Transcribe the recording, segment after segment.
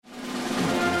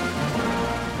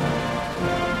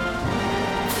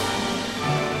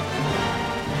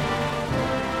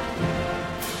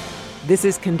This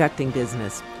is Conducting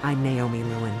Business. I'm Naomi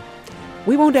Lewin.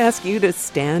 We won't ask you to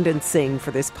stand and sing for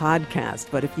this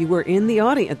podcast, but if you were in the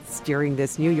audience during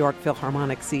this New York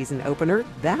Philharmonic season opener,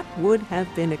 that would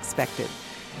have been expected.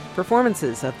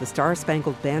 Performances of the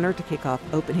Star-Spangled Banner to kick off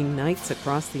opening nights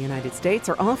across the United States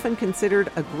are often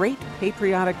considered a great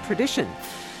patriotic tradition.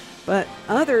 But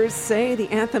others say the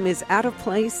anthem is out of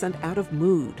place and out of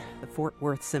mood. The Fort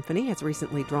Worth Symphony has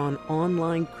recently drawn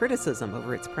online criticism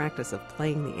over its practice of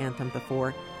playing the anthem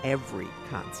before every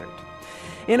concert.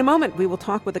 In a moment, we will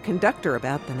talk with a conductor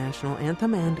about the national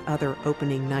anthem and other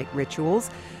opening night rituals.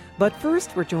 But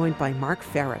first, we're joined by Mark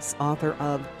Ferris, author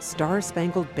of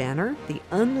Star-Spangled Banner, The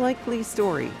Unlikely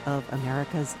Story of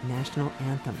America's National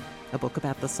Anthem, a book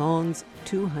about the song's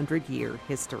 200-year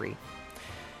history.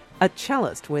 A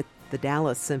cellist with the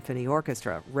Dallas Symphony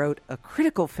Orchestra wrote a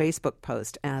critical Facebook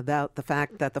post about the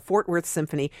fact that the Fort Worth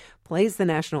Symphony plays the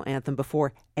national anthem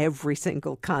before every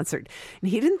single concert. And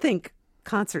he didn't think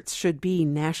concerts should be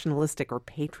nationalistic or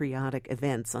patriotic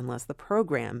events unless the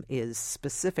program is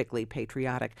specifically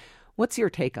patriotic. What's your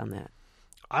take on that?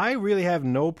 I really have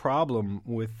no problem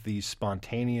with these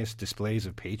spontaneous displays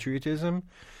of patriotism.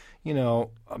 You know,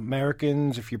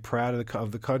 Americans, if you're proud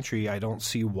of the country, I don't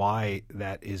see why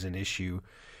that is an issue.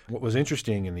 What was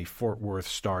interesting in the Fort Worth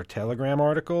Star-Telegram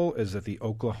article is that the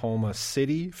Oklahoma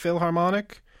City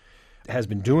Philharmonic has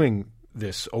been doing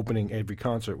this opening every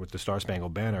concert with the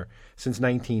Star-Spangled Banner since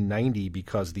 1990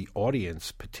 because the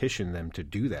audience petitioned them to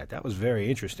do that. That was very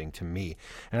interesting to me.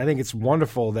 And I think it's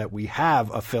wonderful that we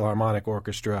have a Philharmonic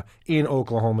Orchestra in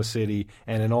Oklahoma City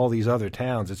and in all these other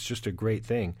towns. It's just a great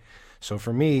thing. So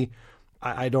for me,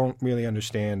 I don't really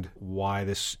understand why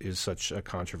this is such a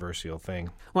controversial thing.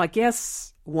 Well, I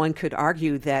guess one could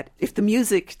argue that if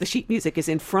the sheet music is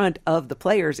in front of the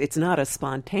players, it's not a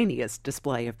spontaneous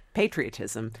display of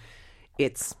patriotism.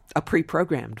 It's a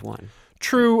pre-programmed one.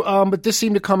 True, but this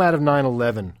seemed to come out of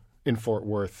 9/11 in Fort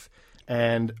Worth.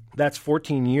 And that's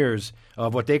 14 years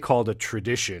of what they called a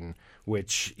tradition,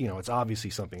 which, you know, it's obviously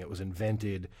something that was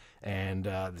invented and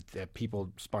that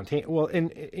people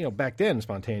back then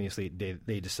spontaneously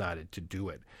they decided to do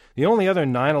it. The only other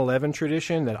 9/11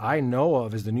 tradition that I know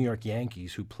of is the New York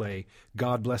Yankees, who play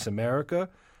God Bless America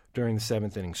during the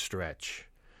seventh inning stretch.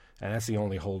 And that's the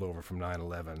only holdover from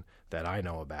 9/11 that I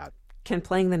know about. Can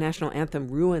playing the national anthem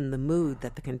ruin the mood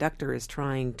that the conductor is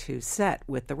trying to set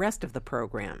with the rest of the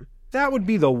program? That would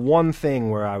be the one thing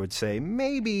where I would say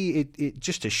maybe it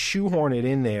just to shoehorn it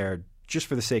in there just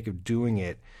for the sake of doing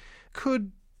it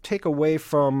could take away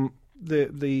from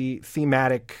the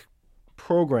thematic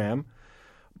program.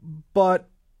 But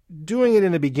doing it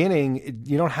in the beginning,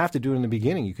 you don't have to do it in the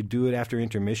beginning. You could do it after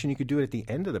intermission. You could do it at the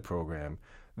end of the program.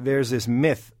 There's this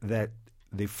myth that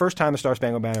the first time the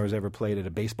Star-Spangled Banner was ever played at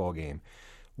a baseball game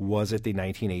was at the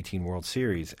 1918 World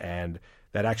Series, and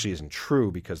that actually isn't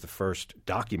true because the first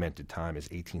documented time is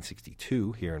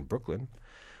 1862 here in Brooklyn.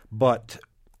 But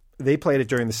they played it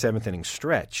during the seventh inning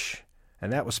stretch,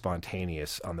 and that was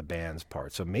spontaneous on the band's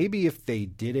part. So maybe if they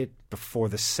did it before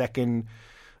the second,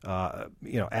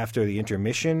 after the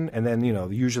intermission, and then,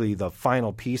 usually the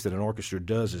final piece that an orchestra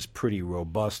does is pretty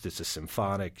robust. It's a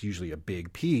symphonic, usually a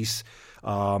big piece.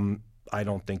 I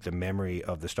don't think the memory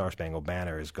of the Star-Spangled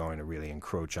Banner is going to really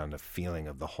encroach on the feeling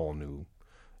of the whole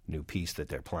new piece that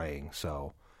they're playing.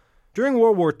 So during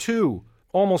World War II,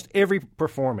 almost every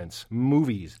performance,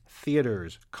 movies,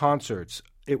 theaters, concerts,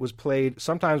 it was played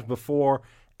sometimes before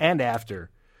and after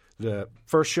the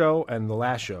first show and the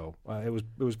last show. It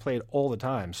was played all the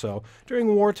time. So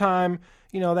during wartime,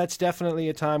 that's definitely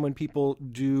a time when people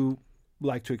do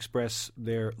like to express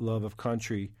their love of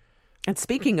country. And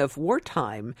speaking of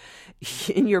wartime,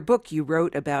 in your book you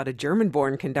wrote about a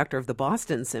German-born conductor of the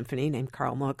Boston Symphony named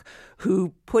Karl Muck,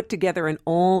 who put together an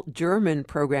all-German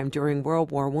program during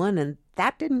World War I, and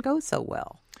that didn't go so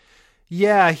well.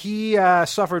 Yeah, he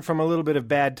suffered from a little bit of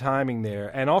bad timing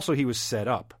there, and also he was set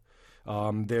up.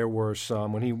 There were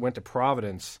when he went to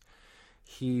Providence,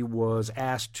 he was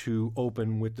asked to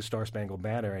open with the Star-Spangled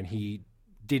Banner, and he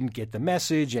didn't get the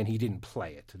message, and he didn't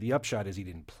play it. The upshot is he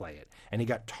didn't play it. And he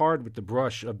got tarred with the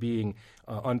brush of being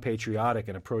unpatriotic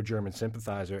and a pro-German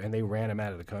sympathizer, and they ran him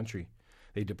out of the country.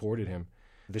 They deported him.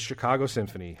 The Chicago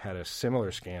Symphony had a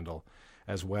similar scandal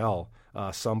as well.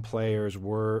 Some players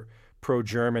were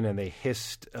pro-German, and they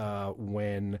hissed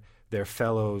when their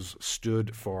fellows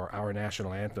stood for our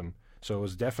national anthem. So it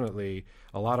was definitely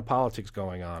a lot of politics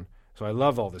going on. So I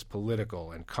love all this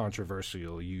political and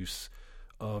controversial use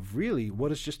of really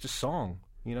what is just a song.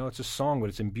 It's a song, but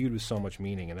it's imbued with so much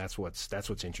meaning, and that's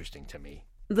what's interesting to me.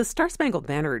 The Star-Spangled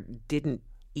Banner didn't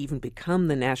even become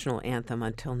the national anthem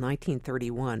until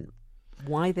 1931.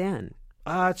 Why then?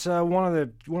 It's one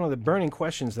of the burning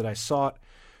questions that I sought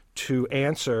to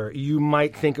answer. You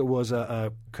might think it was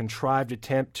a contrived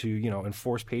attempt to,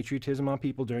 enforce patriotism on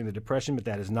people during the Depression, but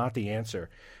that is not the answer.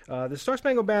 The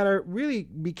Star-Spangled Banner really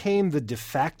became the de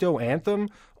facto anthem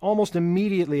almost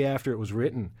immediately after it was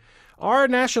written. Our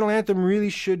national anthem really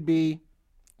should be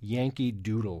Yankee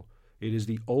Doodle. It is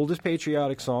the oldest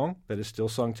patriotic song that is still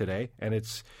sung today, and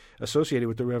it's associated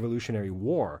with the Revolutionary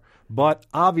War. But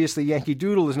obviously, Yankee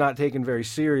Doodle is not taken very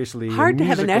seriously. Hard to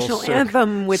have a national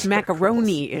anthem with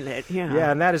macaroni in it.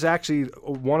 Yeah, and that is actually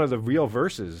one of the real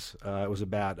verses. It was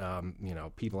about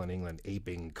people in England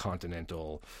aping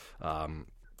continental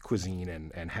cuisine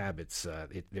and habits.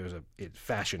 There was a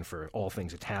fashion for all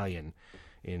things Italian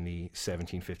in the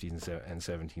 1750s and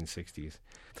 1760s.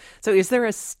 So is there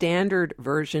a standard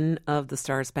version of the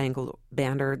Star-Spangled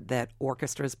Banner that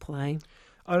orchestras play?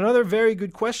 Another very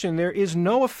good question. There is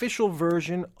no official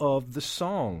version of the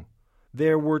song.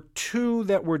 There were two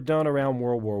that were done around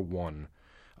World War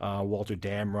I. Walter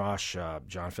Damrosch,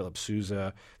 John Philip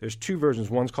Sousa. There's two versions.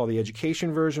 One's called the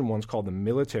education version, one's called the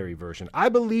military version. I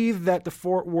believe that the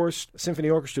Fort Worth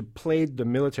Symphony Orchestra played the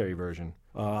military version.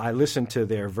 I listened to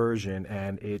their version,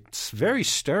 and it's very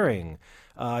stirring.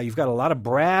 You've got a lot of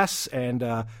brass, and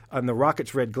on the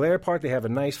Rocket's Red Glare part, they have a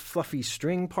nice fluffy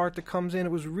string part that comes in.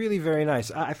 It was really very nice.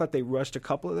 I thought they rushed a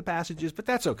couple of the passages, but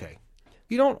that's okay.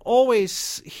 You don't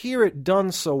always hear it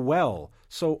done so well,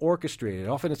 so orchestrated.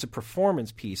 Often it's a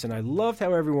performance piece, and I loved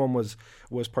how everyone was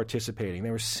participating.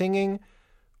 They were singing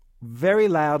very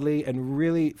loudly and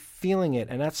really feeling it,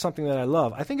 and that's something that I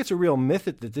love. I think it's a real myth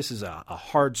that this is a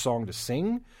hard song to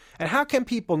sing, and how can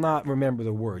people not remember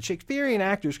the words? Shakespearean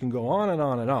actors can go on and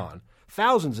on and on,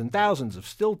 thousands and thousands of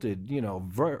stilted,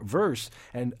 verse,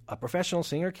 and a professional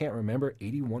singer can't remember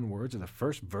 81 words of the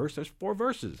first verse. There's 4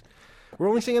 verses. We're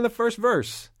only singing the first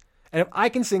verse, and if I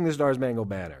can sing the Star-Spangled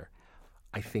Banner,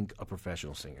 I think a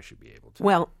professional singer should be able to.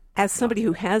 Well, as somebody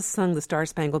who has sung the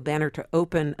Star-Spangled Banner to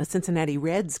open a Cincinnati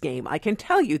Reds game, I can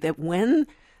tell you that when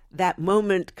that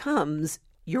moment comes,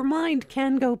 your mind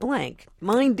can go blank.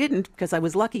 Mine didn't, because I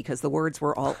was lucky because the words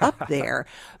were all up there.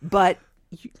 But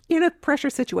in a pressure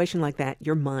situation like that,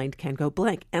 your mind can go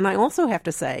blank. And I also have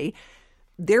to say,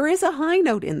 there is a high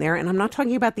note in there, and I'm not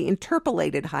talking about the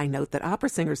interpolated high note that opera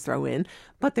singers throw in,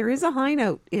 but there is a high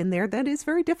note in there that is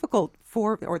very difficult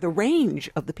or the range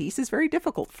of the piece is very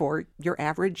difficult for your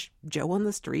average Joe on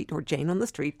the street or Jane on the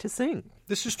street to sing.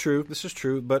 This is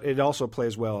true, but it also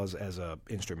plays well as a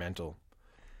instrumental.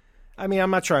 I mean,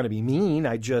 I'm not trying to be mean.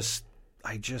 I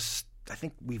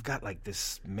think we've got like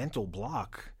this mental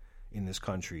block in this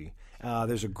country.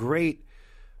 There's a great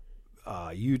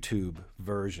YouTube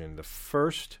version, the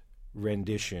first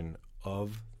rendition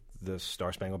of the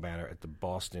Star-Spangled Banner at the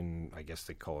Boston, I guess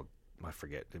they call it, I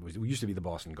forget. It used to be the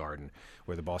Boston Garden,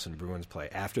 where the Boston Bruins play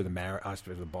after the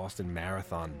Boston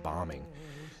Marathon bombing.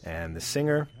 And the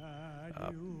singer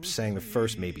sang the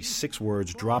first maybe 6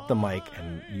 words, dropped the mic,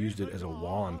 and used it as a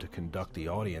wand to conduct the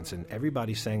audience. And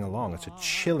everybody sang along. It's a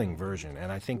chilling version.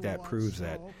 And I think that proves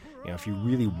that, if you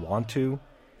really want to,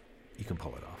 you can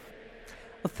pull it off.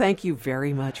 Well, thank you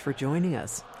very much for joining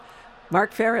us.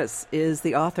 Mark Ferris is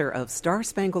the author of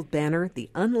Star-Spangled Banner, The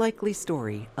Unlikely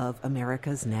Story of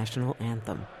America's National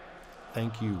Anthem.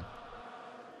 Thank you.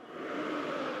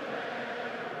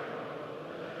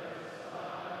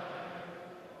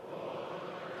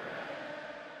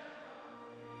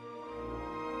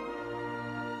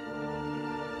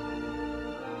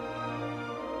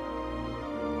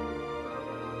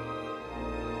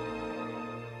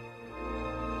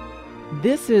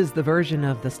 This is the version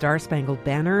of the Star-Spangled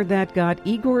Banner that got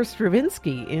Igor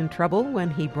Stravinsky in trouble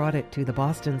when he brought it to the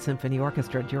Boston Symphony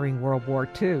Orchestra during World War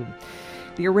II.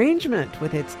 The arrangement,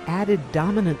 with its added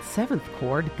dominant 7th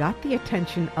chord, got the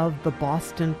attention of the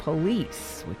Boston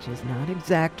Police, which is not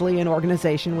exactly an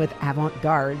organization with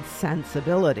avant-garde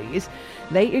sensibilities.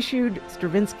 They issued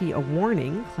Stravinsky a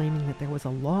warning, claiming that there was a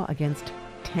law against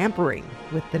tampering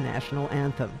with the national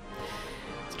anthem.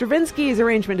 Stravinsky's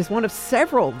arrangement is one of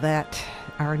several that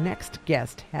our next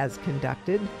guest has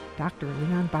conducted. Dr.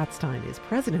 Leon Botstein is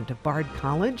president of Bard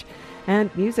College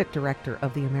and music director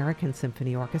of the American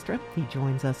Symphony Orchestra. He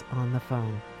joins us on the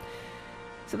phone.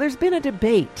 So there's been a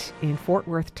debate in Fort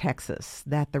Worth, Texas,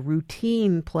 that the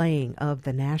routine playing of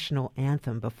the national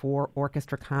anthem before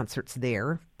orchestra concerts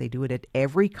there, they do it at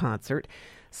every concert,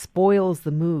 spoils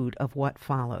the mood of what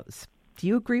follows. Do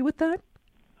you agree with that?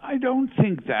 I don't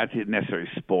think that it necessarily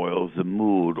spoils the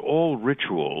mood. All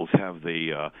rituals have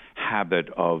the habit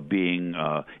of being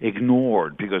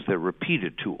ignored because they're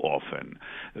repeated too often.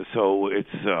 So it's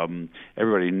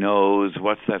everybody knows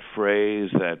what's that phrase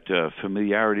that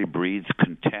familiarity breeds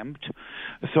contempt.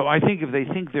 So I think if they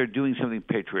think they're doing something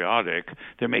patriotic,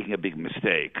 they're making a big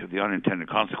mistake. The unintended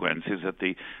consequence is that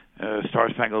the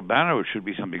Star-Spangled Banner, which should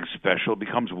be something special,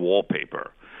 becomes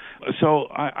wallpaper. So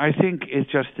I think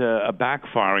it's just a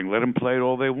backfiring. Let them play it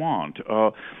all they want.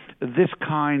 This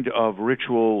kind of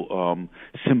ritual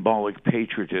symbolic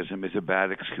patriotism is a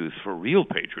bad excuse for real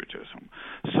patriotism.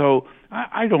 So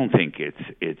I don't think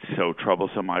it's so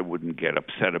troublesome. I wouldn't get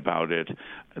upset about it.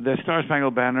 The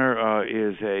Star-Spangled Banner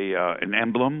is an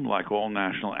emblem, like all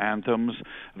national anthems.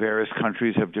 Various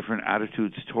countries have different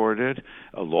attitudes toward it.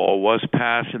 A law was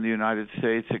passed in the United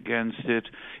States against it.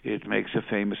 It makes a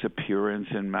famous appearance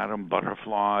in Madame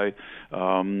Butterfly.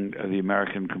 The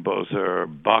American composer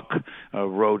Buck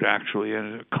wrote actually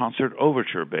a concert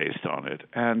overture based on it.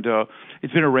 And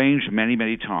it's been arranged many,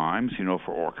 many times,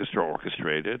 for orchestra,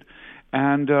 orchestrated.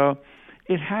 And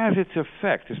it has its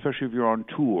effect, especially if you're on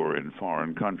tour in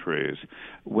foreign countries,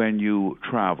 when you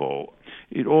travel.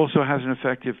 It also has an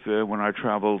effect when I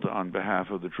traveled on behalf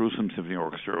of the Jerusalem Symphony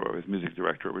Orchestra, with music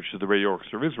director, which is the Radio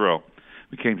Orchestra of Israel.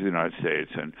 We came to the United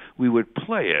States, and we would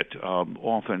play it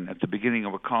often at the beginning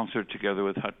of a concert together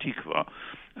with Hatikva.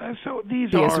 So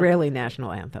these the are Israeli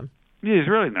national anthem. The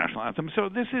Israeli national anthem. So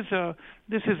this is a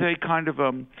kind of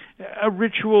a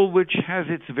ritual which has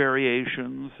its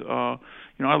variations.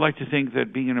 I like to think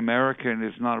that being an American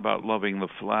is not about loving the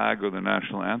flag or the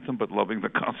national anthem, but loving the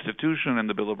Constitution and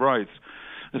the Bill of Rights.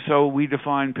 So we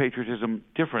define patriotism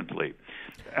differently.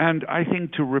 And I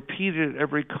think to repeat it at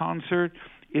every concert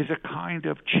is a kind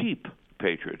of cheap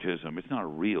patriotism. It's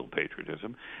not real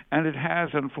patriotism. And it has,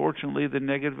 unfortunately, the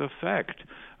negative effect.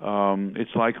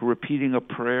 It's like repeating a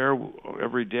prayer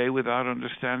every day without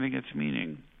understanding its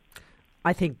meaning.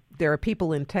 I think there are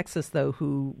people in Texas, though,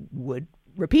 who would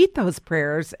repeat those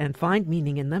prayers and find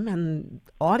meaning in them. And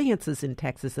audiences in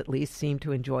Texas, at least, seem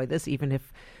to enjoy this, even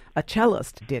if a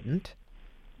cellist didn't.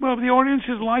 Well, the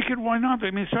audiences like it, why not? I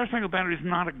mean, Star-Spangled Banner is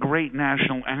not a great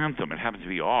national anthem. It happens to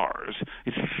be ours.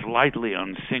 It's slightly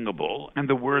unsingable, and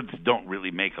the words don't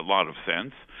really make a lot of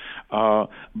sense.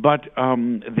 But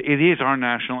it is our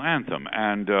national anthem,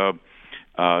 and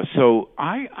so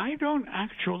I don't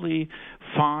actually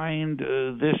find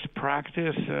this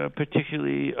practice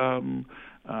particularly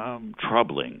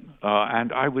troubling.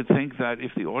 And I would think that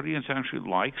if the audience actually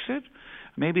likes it,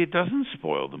 maybe it doesn't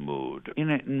spoil the mood.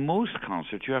 In most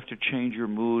concerts, you have to change your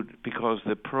mood because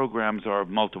the programs are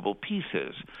multiple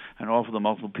pieces, and often the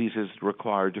multiple pieces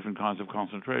require different kinds of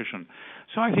concentration.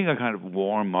 So I think I kind of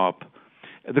warm up.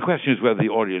 The question is whether the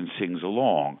audience sings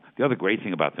along. The other great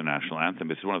thing about the national anthem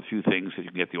is it's one of the few things that you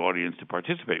can get the audience to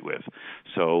participate with.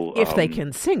 So if they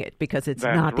can sing it, because it's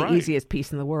not the easiest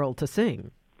piece in the world to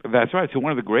sing. That's right. So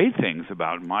one of the great things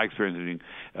about my experience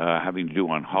having to do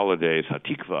on holidays,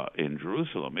 Hatikva in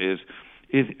Jerusalem,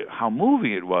 is how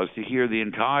moving it was to hear the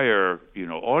entire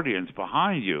audience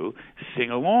behind you sing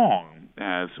along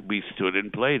as we stood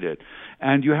and played it.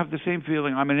 And you have the same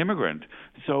feeling. I'm an immigrant,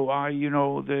 so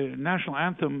the national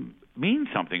anthem means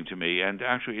something to me, and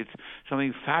actually it's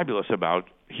something fabulous about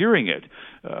hearing it.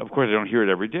 Of course, I don't hear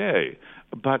it every day,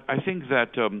 but I think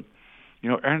that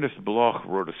Ernest Bloch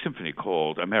wrote a symphony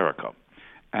called America,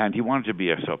 and he wanted to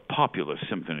be a sort of populist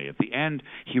symphony. At the end,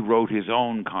 he wrote his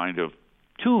own kind of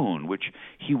tune, which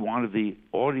he wanted the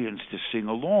audience to sing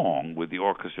along with the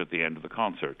orchestra at the end of the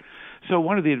concert. So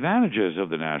one of the advantages of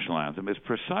the national anthem is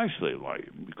precisely, like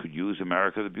we could use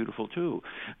America the Beautiful too,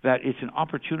 that it's an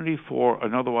opportunity for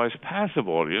an otherwise passive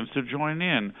audience to join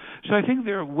in. So I think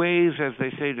there are ways, as they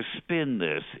say, to spin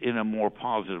this in a more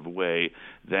positive way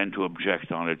than to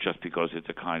object on it just because it's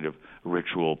a kind of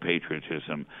ritual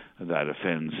patriotism that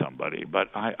offends somebody. But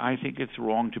I think it's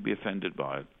wrong to be offended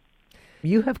by it.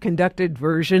 You have conducted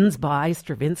versions by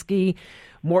Stravinsky,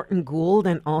 Morton Gould,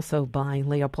 and also by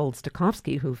Leopold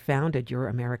Stokowski, who founded your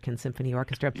American Symphony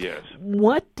Orchestra. Yes.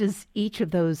 What does each of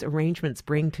those arrangements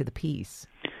bring to the piece?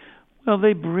 Well,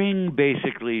 they bring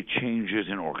basically changes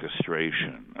in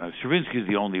orchestration. Stravinsky is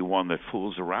the only one that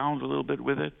fools around a little bit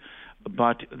with it,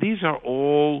 but these are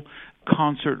all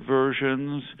concert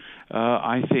versions.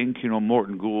 I think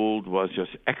Morton Gould was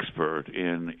just expert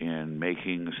in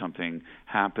making something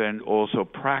happen. Also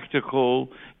practical,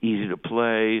 easy to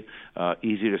play,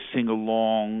 easy to sing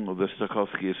along. The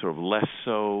Stokowski is sort of less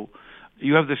so.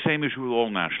 You have the same issue with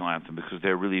all national anthems because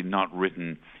they're really not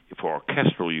written for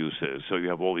orchestral uses. So you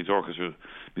have all these orchestra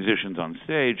musicians on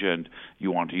stage, and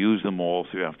you want to use them all,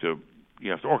 so you have to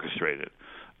you have to orchestrate it.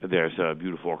 There's a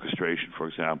beautiful orchestration, for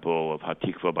example, of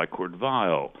Hatikva by Kurt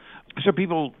Weill. So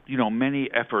people, many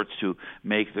efforts to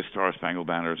make the Star-Spangled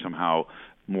Banner somehow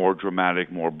more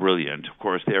dramatic, more brilliant. Of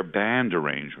course, there are band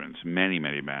arrangements, many,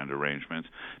 many band arrangements,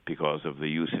 because of the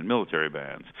use in military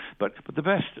bands. But the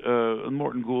best,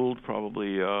 Morton Gould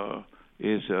probably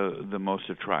is the most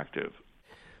attractive.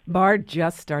 Bard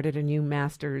just started a new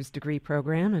master's degree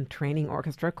program and training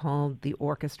orchestra called the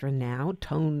Orchestra Now,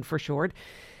 TONE for short,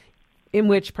 in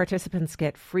which participants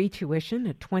get free tuition,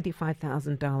 a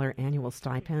 $25,000 annual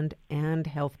stipend, and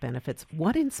health benefits.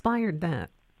 What inspired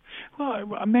that? Well,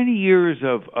 many years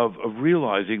of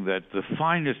realizing that the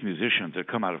finest musicians that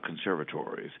come out of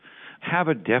conservatories have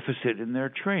a deficit in their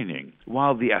training.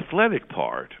 While the athletic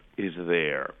part is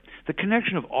there, the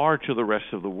connection of art to the rest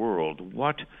of the world,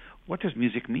 what does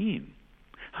music mean?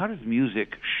 How does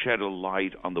music shed a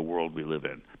light on the world we live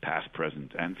in, past,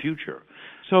 present, and future?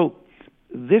 So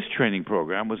this training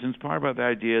program was inspired by the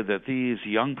idea that these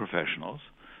young professionals,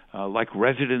 like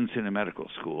residents in a medical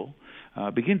school,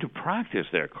 begin to practice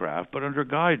their craft, but under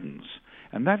guidance.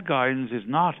 And that guidance is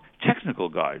not technical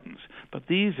guidance, but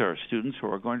these are students who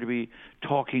are going to be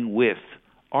talking with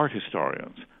art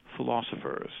historians,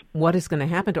 philosophers. What is going to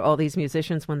happen to all these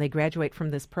musicians when they graduate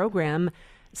from this program?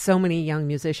 So many young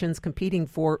musicians competing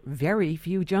for very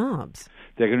few jobs.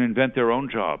 They're going to invent their own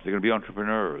jobs. They're going to be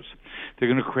entrepreneurs. They're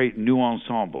going to create new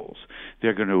ensembles.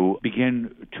 They're going to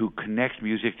begin to connect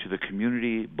music to the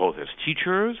community, both as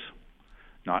teachers,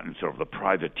 not in sort of the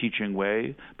private teaching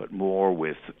way, but more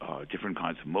with different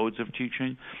kinds of modes of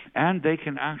teaching. And they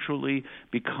can actually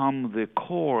become the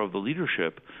core of the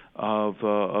leadership of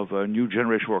a new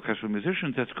generation of orchestral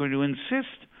musicians that's going to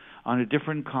insist on a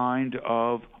different kind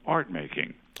of art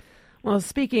making. Well,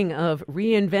 speaking of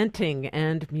reinventing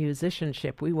and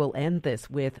musicianship, we will end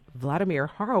this with Vladimir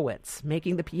Horowitz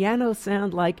making the piano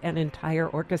sound like an entire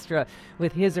orchestra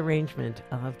with his arrangement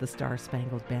of the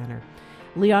Star-Spangled Banner.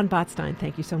 Leon Botstein,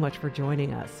 thank you so much for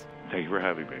joining us. Thank you for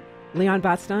having me. Leon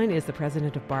Botstein is the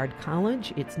president of Bard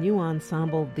College. Its new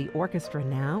ensemble, the Orchestra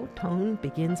Now, TONE,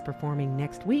 begins performing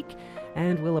next week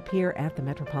and will appear at the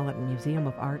Metropolitan Museum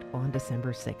of Art on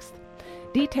December 6th.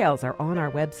 Details are on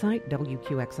our website,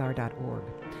 wqxr.org.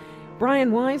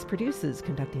 Brian Wise produces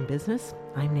Conducting Business.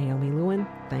 I'm Naomi Lewin.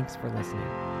 Thanks for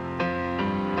listening.